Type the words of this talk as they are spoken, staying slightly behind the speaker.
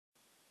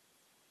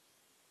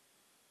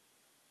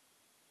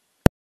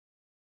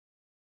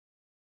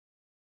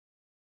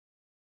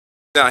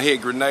Down here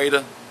in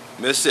Grenada,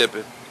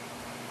 Mississippi,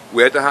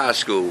 we're at the high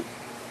school.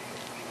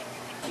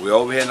 We're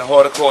over here in the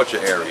horticulture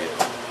area.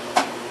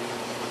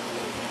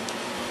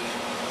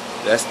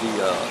 That's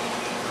the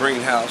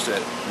greenhouse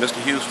that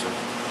Mr. Houston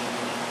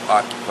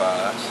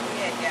occupies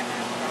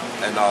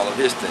and all of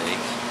his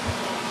things.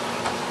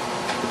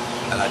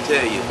 And I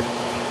tell you,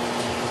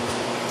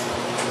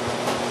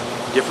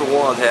 different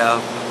ones have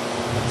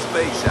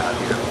space out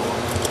here for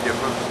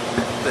different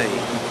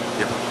things,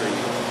 different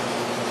things.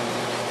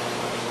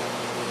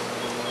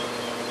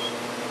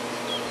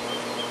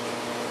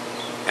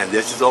 And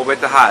this is over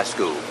at the high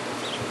school.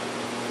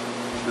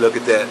 Look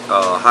at that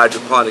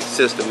hydroponic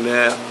system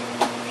there.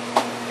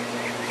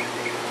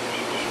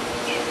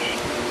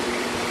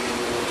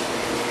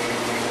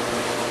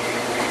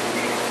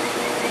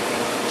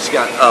 She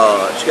got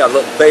a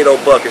little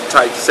Beto bucket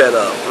type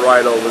setup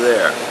right over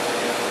there.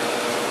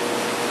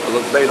 A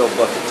little Beto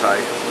bucket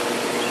type.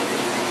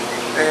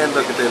 And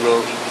look at that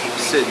little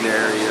sitting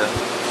area.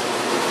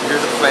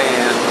 Here's a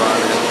fan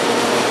running.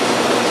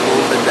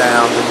 Moving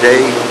down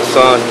today, the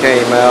sun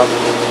came out.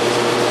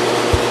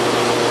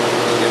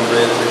 Getting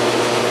ready to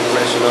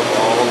freshen up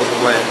all the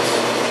plants.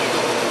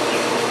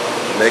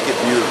 Make it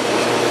beautiful.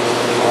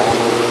 All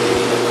over.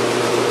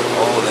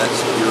 Oh,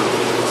 that's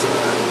beautiful.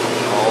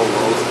 All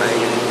those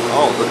hanging.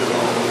 Oh, look at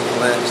all the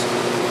plants.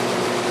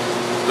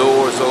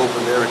 Doors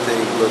open, everything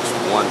looks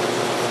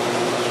wonderful.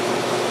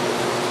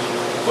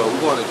 But we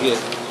want to get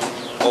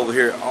over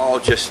here all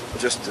just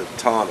a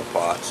ton of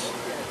pots.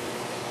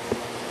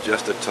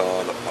 Just a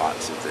ton of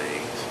pots and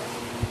things.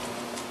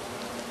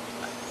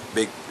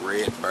 Big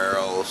red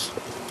barrels.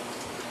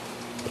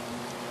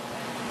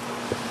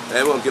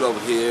 And we'll get over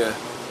here.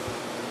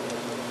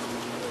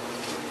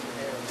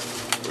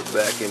 We're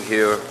back in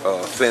here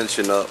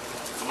finishing up.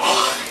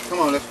 Come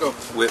on, let's go.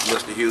 With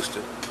Mr.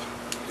 Houston.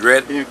 You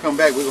ready? When you come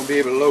back, we're gonna be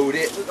able to load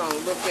it. We're gonna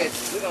look at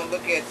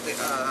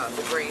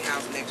the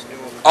greenhouse next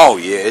door. Oh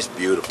yeah, it's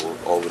beautiful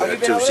over there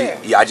too. Over there?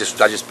 Yeah, I just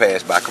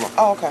passed by. Come on.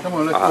 Oh, okay. Come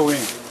on, let's go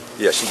in.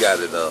 Yeah, she got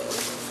it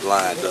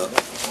lined up.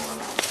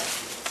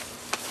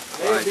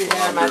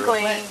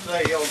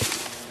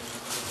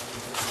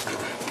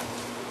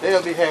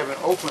 They'll be having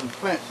open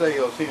plant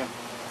sales here.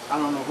 I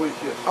don't know when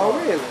she'll start. Oh,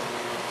 really?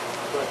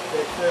 But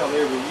they sell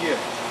every year.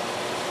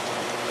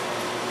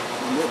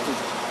 And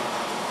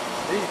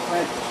these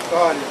plants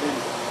started in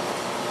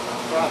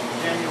about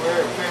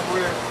January,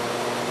 February.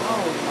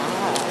 Oh,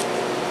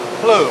 my.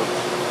 Plug.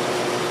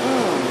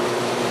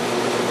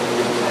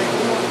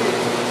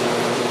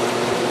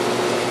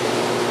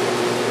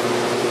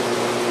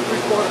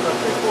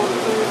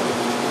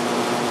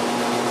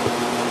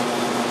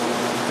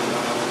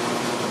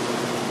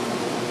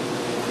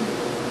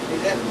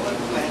 That's one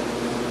plant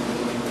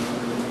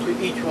to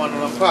each one of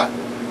them pots.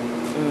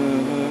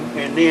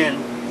 And then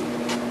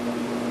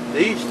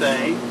these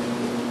things,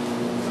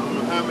 I don't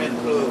know how many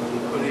plugs we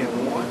put in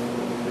one.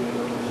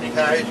 See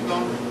how it's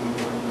going?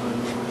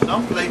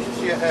 Some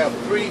places you'll have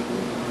 3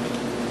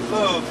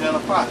 plugs in a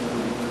pot.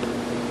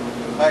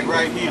 Like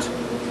right here.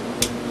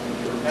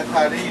 That's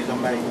how these are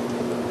made.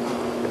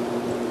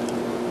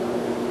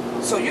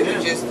 So you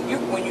can just,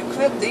 when you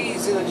clip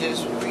these, it'll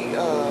just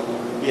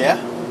yeah.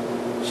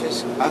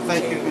 Just I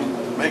think you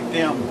can make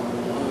them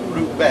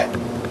root back.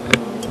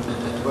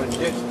 But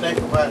just think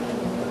about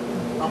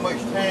how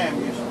much time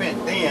you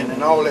spent then,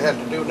 and all they have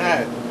to do now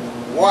is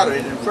water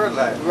it and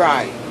fertilize it.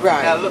 Right.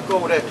 Now look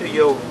over there to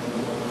your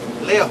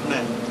left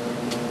now.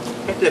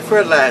 That's the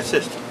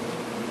fertilizer system.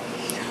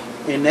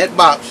 In that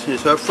box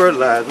is her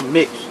fertilizer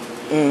mix.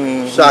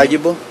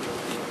 Soluble.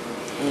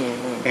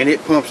 And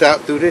it pumps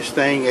out through this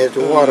thing as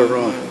the water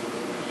runs.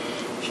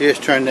 She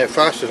just turned that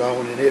faucet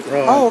on and it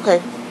runs. Oh,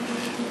 okay.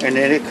 And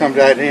then it comes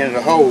out in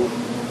the hole.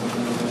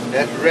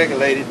 That's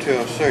regulated to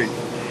a certain.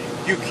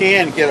 You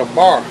can get a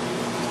bar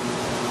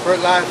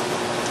fertilizer.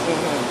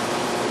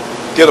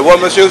 Get a what,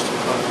 Mr. Houston?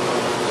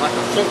 Like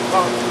a soap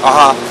bar.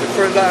 The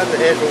fertilizer,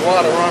 as the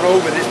water run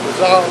over it, it's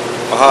dissolved.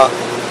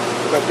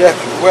 But that's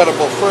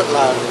wettable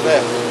fertilizer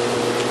there.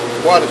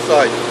 Water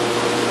soluble.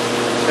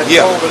 Let's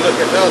go over and look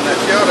at those. Now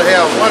she ought to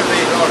have, one of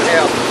these ought to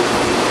have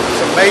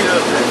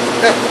tomatoes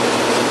and peppers.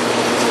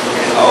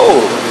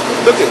 Oh,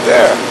 look at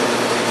there.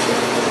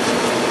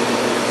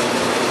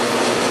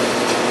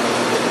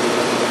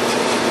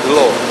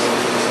 Dolores.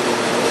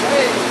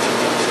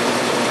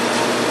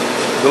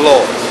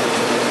 Dolores.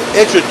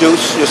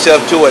 Introduce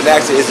yourself to her and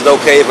ask her, is it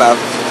okay if I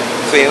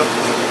film?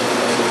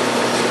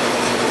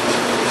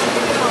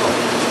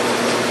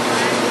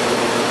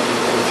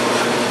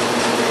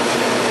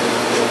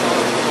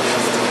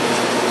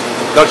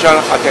 Don't you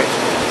know? Okay.